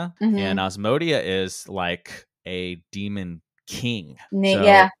Osmodia, and Mhm. Osmodia is like a demon king. Yeah, So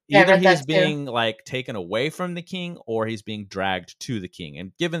yeah, I either read that he's too. being like taken away from the king or he's being dragged to the king.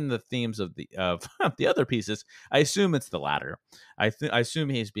 And given the themes of the the other pieces, I assume it's the latter. I assume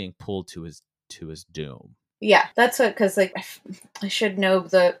he's being pulled to his doom. Yeah, that's what, because like I should know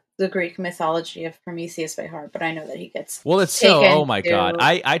the Greek mythology of Prometheus by heart, but I know that he gets Well, it's so. taken Oh my God, to.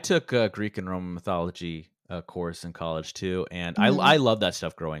 I took a Greek and Roman mythology course in college too, and Mhm. I love that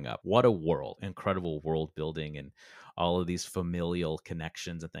stuff growing up. What a world! Incredible world building and all of these familial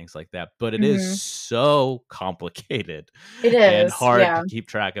connections and things like that. But it is Mhm. so complicated It and is, hard to yeah. keep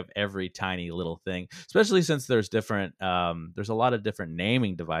track of every tiny little thing, especially since there's different. There's a lot of different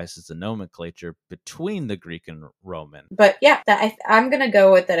naming devices and nomenclature between the Greek and Roman. But yeah, I'm gonna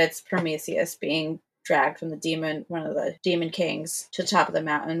go with that. It's Prometheus being dragged from one of the demon kings, to the top of the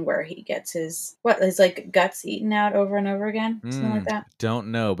mountain where he gets his like guts eaten out over and over again, something like that. Don't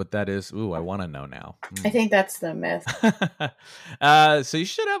know, but that is. Ooh, I want to know now. I think that's the myth. So you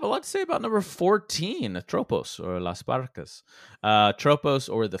should have a lot to say about number 14, Tropos or Las Barcas. Tropos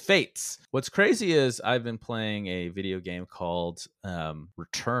or the Fates. What's crazy is I've been playing a video game called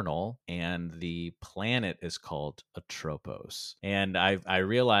Returnal, and the planet is called Atropos. And I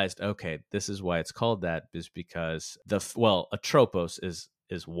realized, okay, this is why it's called that, is because Atropos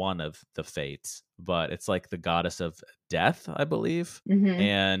is one of the fates, but it's like the goddess of death, I believe. Hmm.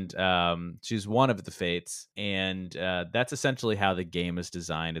 And she's one of the fates, and that's essentially how the game is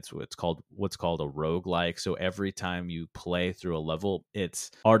designed. It's what's called a roguelike. So every time you play through a level,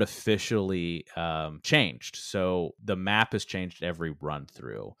 it's artificially changed. So the map is changed every run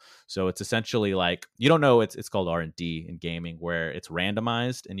through. So it's essentially like, you don't know, it's called R&D in gaming, where it's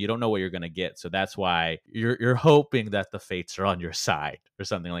randomized and you don't know what you're going to get. So that's why you're hoping that the fates are on your side or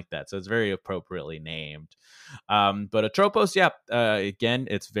something like that. So it's very appropriately named. But Atropos, yeah, again,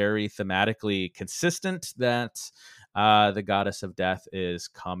 it's very thematically consistent that the goddess of death is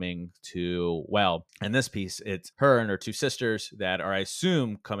coming to, well, in this piece, it's her and her two sisters that are, I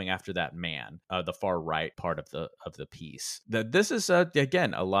assume, coming after that man, the far right part of the piece. This is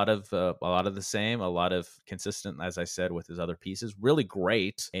again a lot of the same, a lot of consistent, as I said, with his other pieces. Really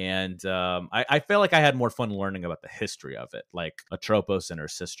great, and I feel like I had more fun learning about the history of it, like Atropos and her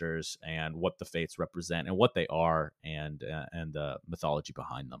sisters, and what the fates represent and what they are, and the mythology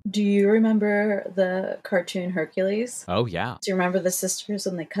behind them. Do you remember the cartoon Hercules? Oh yeah. Do you remember the sisters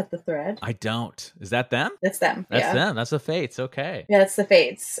when they cut the thread? I don't. Is that them? That's them. That's Yeah. them. That's the fates. Okay. Yeah, it's the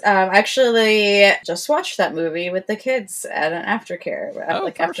Fates. Actually, just watched that movie with the kids at an aftercare, Oh,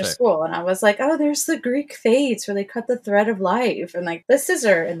 like after perfect. school, and I was like, "Oh, there's the Greek Fates where they cut the thread of life, and like the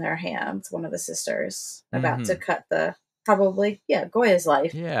scissor in their hands, one of the sisters about to cut the Goya's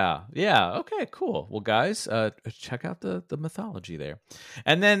life." Yeah. Yeah. Okay, cool. Well, guys, check out the mythology there.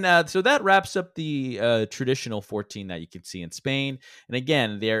 And then so that wraps up the traditional 14 that you can see in Spain. And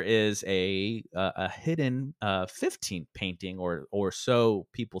again, there is a hidden 15th painting, or so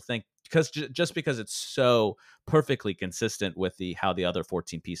people think, because just because it's so perfectly consistent with how the other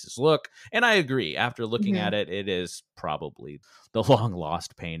 14 pieces look. And I agree, after looking Hmm. at it, it is probably the long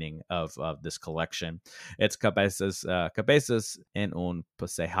lost painting of this collection. It's cabezas en un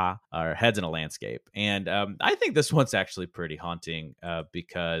paseja, or heads in a landscape. And I think this one's actually pretty haunting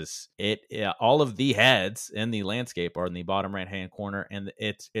because all of the heads in the landscape are in the bottom right hand corner, and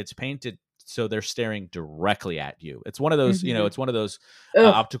it's painted so they're staring directly at you. It's one of those, Hmm. it's one of those Ugh.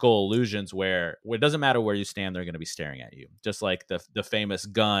 optical illusions where it doesn't matter where you stand, they're going to be staring at you. Just like the famous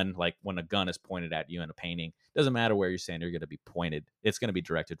gun, like when a gun is pointed at you in a painting, doesn't matter where you stand, you're going to be pointed. It's going to be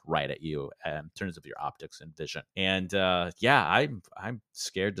directed right at you in terms of your optics and vision. And yeah, I'm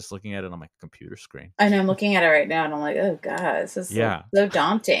scared just looking at it on my computer screen. I know, I'm looking at it right now, and I'm like, "Oh God, this is Yeah. so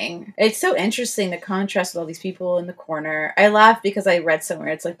daunting." It's so interesting, the contrast with all these people in the corner. I laugh because I read somewhere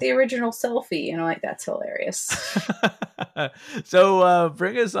it's like the original selfie, and I'm like, "That's hilarious." So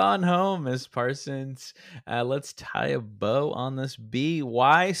bring us on home, Miss Parsons. Let's tie a bow on this bee.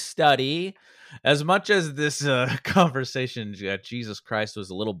 Why study? As much as this conversation, Jesus Christ, was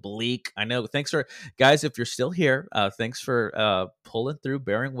a little bleak, I know. Thanks for, guys, if you're still here, thanks for pulling through,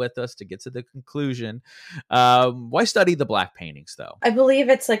 bearing with us to get to the conclusion. Why study the black paintings, though? I believe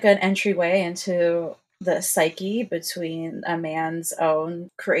it's like an entryway into the psyche between a man's own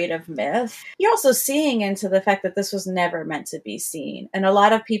creative myth. You're also seeing into the fact that this was never meant to be seen. And a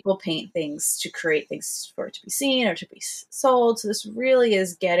lot of people paint things to create things for it to be seen or to be sold. So this really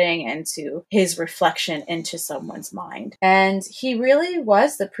is getting into his reflection into someone's mind. And he really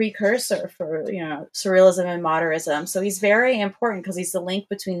was the precursor for, surrealism and modernism. So he's very important because he's the link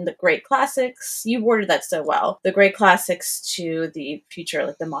between the great classics. You worded that so well. The great classics to the future,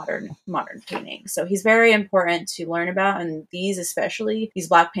 like the modern painting. So he's very important to learn about, and these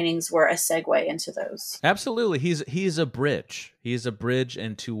black paintings were a segue into those. Absolutely. He's a bridge. He's a bridge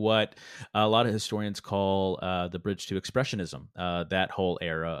into what a lot of historians call the bridge to expressionism, that whole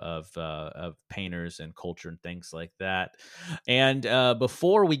era of painters and culture and things like that. And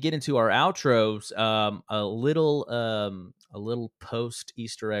before we get into our outros, a little post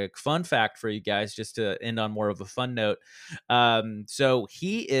Easter egg fun fact for you guys, just to end on more of a fun note. So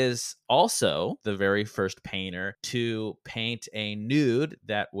he is also the very first painter to paint a nude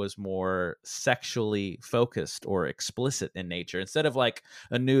that was more sexually focused or explicit in nature, instead of like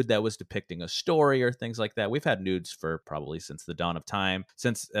a nude that was depicting a story or things like that. We've had nudes for probably since the dawn of time,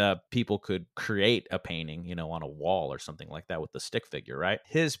 since people could create a painting, on a wall or something like that with the stick figure, right?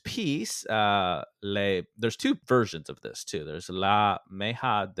 His piece, there's two versions of this too. There's La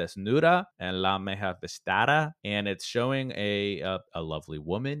Meja Desnuda and La Meja Vestada, and it's showing a lovely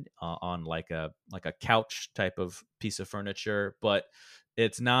woman on like a couch type of piece of furniture, but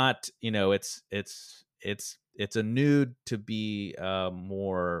it's not, it's a nude to be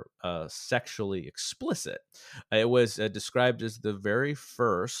more sexually explicit. It was described as the very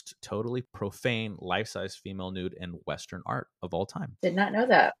first totally profane life-size female nude in Western art of all time. Did not know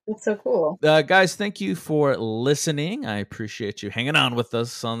that. That's so cool. Guys, thank you for listening. I appreciate you hanging on with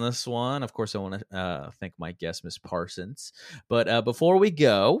us on this one. Of course, I want to thank my guest, Miss Parsons. But before we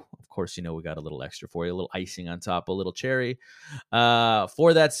go, of course, we got a little extra for you, a little icing on top, a little cherry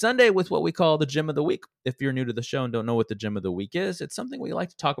for that Sunday with what we call the Gem of the Week. If you're new to the show and don't know what the Gem of the Week is, it's something we like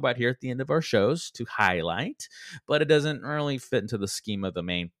to talk about here at the end of our shows to highlight, but it doesn't really fit into the scheme of the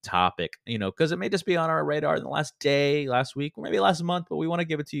main topic, because it may just be on our radar in the last day, last week, or maybe last month, but we want to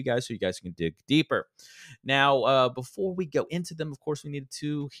give it to you guys so you guys can dig deeper. Now, before we go into them, of course, we needed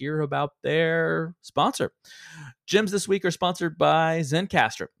to hear about their sponsor. Gems this week are sponsored by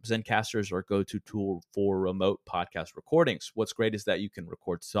Zencastr. Zencastr is our go-to tool for remote podcast recordings. What's great is that you can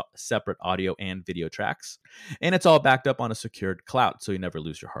record separate audio and video tracks, and it's all backed up on a secured cloud, so you never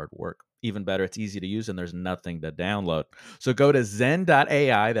lose your hard work. Even better, it's easy to use and there's nothing to download. So go to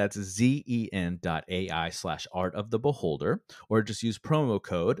zen.ai, that's zen.ai/Art of the Beholder, or just use promo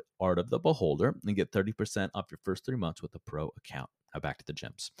code Art of the Beholder and get 30% off your first 3 months with a pro account. Now back to the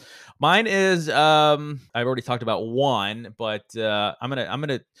gems. Mine is I've already talked about one, but I'm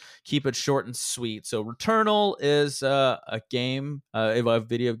gonna keep it short and sweet. So Returnal is a game, a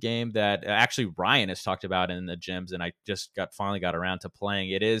video game that actually Ryan has talked about in the gems, and I just finally got around to playing.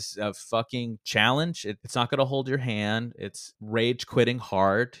 It is a fucking challenge. It's not gonna hold your hand. It's rage quitting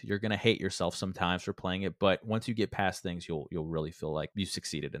hard. You're gonna hate yourself sometimes for playing it, but once you get past things, you'll really feel like you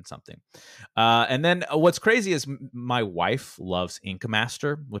succeeded in something. And then what's crazy is my wife loves Ink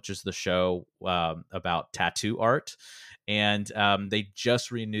Master, which is the show about tattoo art. And they just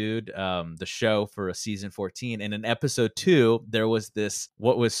renewed the show for a season 14. And in episode 2, there was this,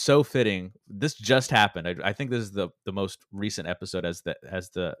 what was so fitting. This just happened. I think this is the most recent episode as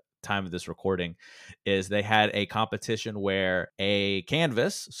the time of this recording, is they had a competition where a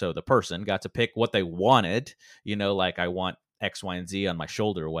canvas, so the person got to pick what they wanted, like I want X, Y, and Z on my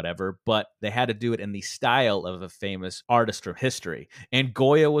shoulder or whatever, but they had to do it in the style of a famous artist from history. And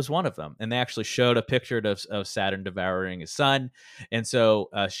Goya was one of them. And they actually showed a picture of Saturn devouring his son. And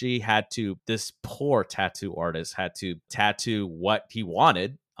so this poor tattoo artist had to tattoo what he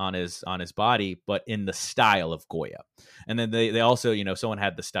wanted on his body, but in the style of Goya. And then they also, someone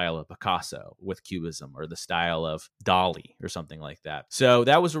had the style of Picasso with Cubism, or the style of Dali or something like that. So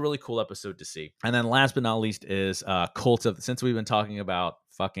that was a really cool episode to see. And then last but not least is Cult of, since we've been talking about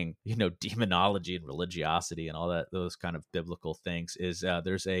fucking, demonology and religiosity and all that, those kind of biblical things, is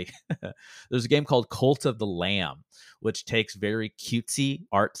there's a game called Cult of the Lamb, which takes very cutesy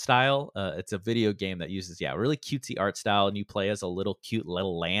art style. It's a video game that uses, really cutesy art style, and you play as a little cute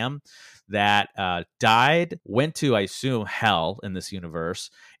little lamb that died, went to, I assume, hell in this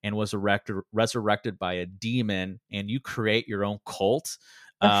universe, and was resurrected by a demon, and you create your own cult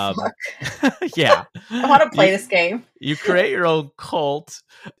Fuck. Yeah. I want to play You- this game. You create your own cult,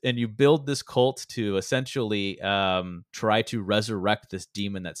 and you build this cult to essentially try to resurrect this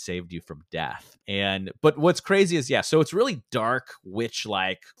demon that saved you from death. But what's crazy is, so it's really dark, witch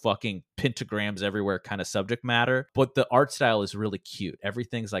like fucking pentagrams everywhere kind of subject matter, but the art style is really cute.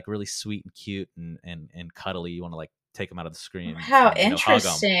 Everything's like really sweet and cute and cuddly. You want to like take them out of the screen How and, hug 'em.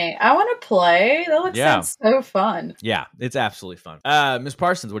 interesting. I want to play. That looks sounds so fun. Yeah, it's absolutely fun. Ms.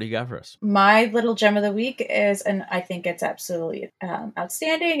 Parsons, what do you got for us? My little gem of the week is, and I think it's absolutely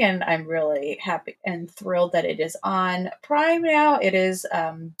outstanding, and I'm really happy and thrilled that it is on Prime now. It is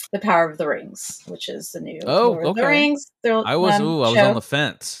The Power of the Rings, which is the new Lord of the Rings. I was on the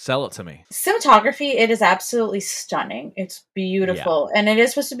fence. Sell it to me. Cinematography, it is absolutely stunning. It's beautiful, and it is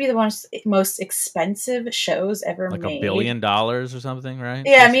supposed to be the most expensive shows ever made. Like $1 billion or something, right?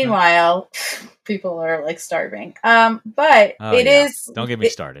 Yeah. Meanwhile, people are like starving. But is. Don't get me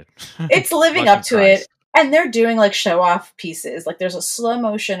started. It's living up to it. And they're doing like show off pieces. Like there's a slow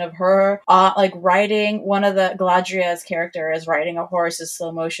motion of her like riding one of the Galadriel's character is riding a horse in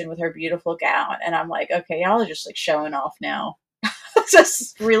slow motion with her beautiful gown. And I'm like, okay, y'all are just like showing off now. It's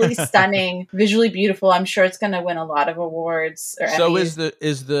just really stunning, visually beautiful. I'm sure it's going to win a lot of awards. So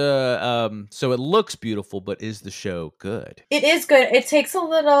so it looks beautiful, but is the show good? It is good. It takes a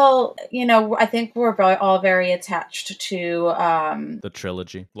little, I think we're all very attached to the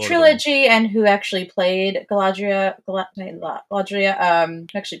trilogy. And who actually played Galadriel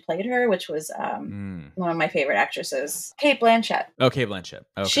actually played her, which was one of my favorite actresses, Cate Blanchett. Oh, Cate Blanchett.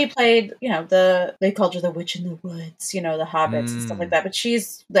 Okay. She played, they called her the Witch in the Woods, the hobbits and stuff like that. But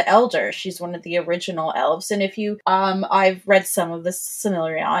she's the elder. She's one of the original elves. And if you, I've read some of the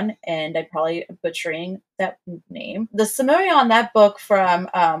Silmarillion, and I'm probably butchering that name. The Silmarillion, that book from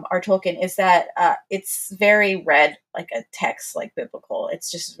R. Tolkien, is that it's very read like a text, like biblical.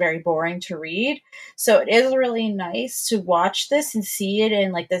 It's just very boring to read. So it is really nice to watch this and see it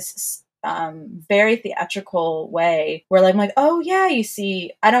in like this very theatrical way where I'm like, oh yeah, you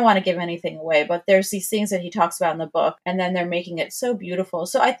see, I don't want to give anything away, but there's these things that he talks about in the book, and then they're making it so beautiful.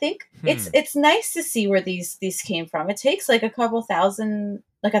 So I think it's nice to see where these came from. It takes like a 1,000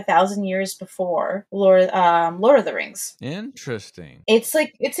 years before Lord of the Rings. Interesting. It's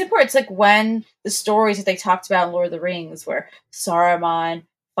like, it's important. It's like when the stories that they talked about in Lord of the Rings, where Saruman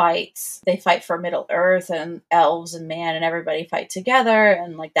they fight for Middle Earth, and elves and man and everybody fight together,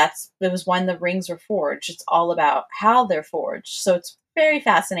 and like it was when the rings were forged. It's all about how they're forged. So it's very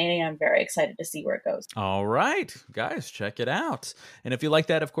fascinating. I'm very excited to see where it goes. All right, guys, check it out. And if you like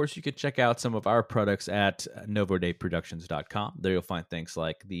that, of course, you could check out some of our products at novodayproductions.com. There you'll find things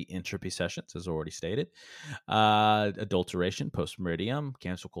like the Entropy Sessions, as already stated, Adulteration, Post Meridium,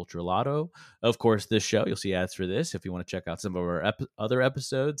 Cancel Culture Lotto. Of course, this show, you'll see ads for this if you want to check out some of our other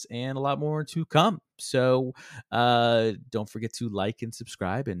episodes, and a lot more to come. So don't forget to like and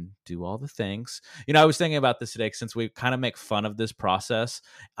subscribe and do all the things. I was thinking about this today, since we kind of make fun of this process.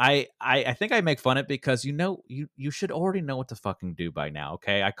 I think I make fun of it because you should already know what to fucking do by now.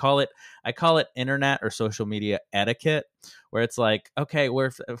 Okay, I call it internet or social media etiquette, where it's like, okay,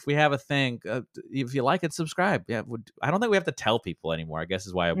 if we have a thing, if you like it, subscribe. Yeah, I don't think we have to tell people anymore, I guess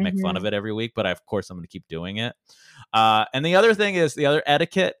is why I make fun of it every week, but of course I'm going to keep doing it. And the other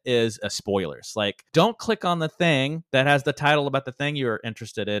etiquette is spoilers. Like, don't click on the thing that has the title about the thing you're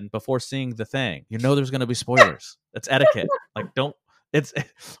interested in before seeing the thing. There's going to be spoilers. That's etiquette. Like,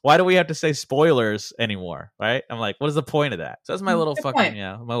 why do we have to say spoilers anymore? Right? I'm like, what is the point of that? So that's my little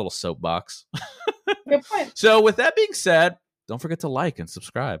my little soapbox. Good point. So with that being said, don't forget to like and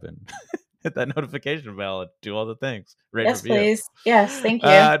subscribe and hit that notification bell and do all the things. Yes, please. Yes, thank you.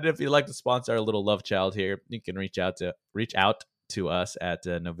 And if you'd like to sponsor our little love child here, you can reach out to us at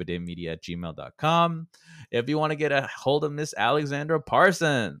novodaymedia@gmail.com. If you want to get a hold of Miss Alexandra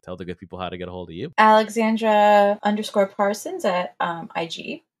Parsons, tell the good people how to get a hold of you. Alexandra_Parsons at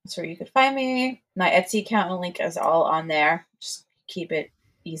IG. That's where you could find me. My Etsy account and link is all on there. Just keep it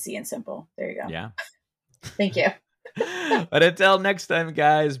easy and simple. There you go. Yeah. Thank you. But until next time,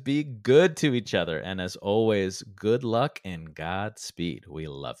 guys, be good to each other. And as always, good luck and Godspeed. We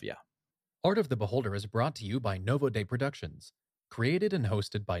love you. Art of the Beholder is brought to you by Novo Day Productions. Created and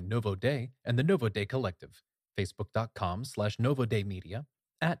hosted by Novo Day and the Novo Day Collective. Facebook.com/Novo Day Media,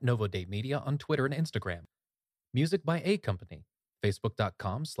 @Novo Day Media on Twitter and Instagram. Music by A Company.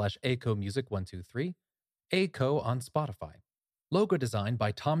 Facebook.com/ACOMusic123. ACO on Spotify. Logo design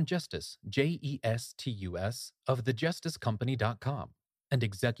by Tom Justice, JESTUS, of thejusticecompany.com. And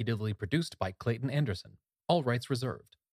executively produced by Clayton Anderson. All rights reserved.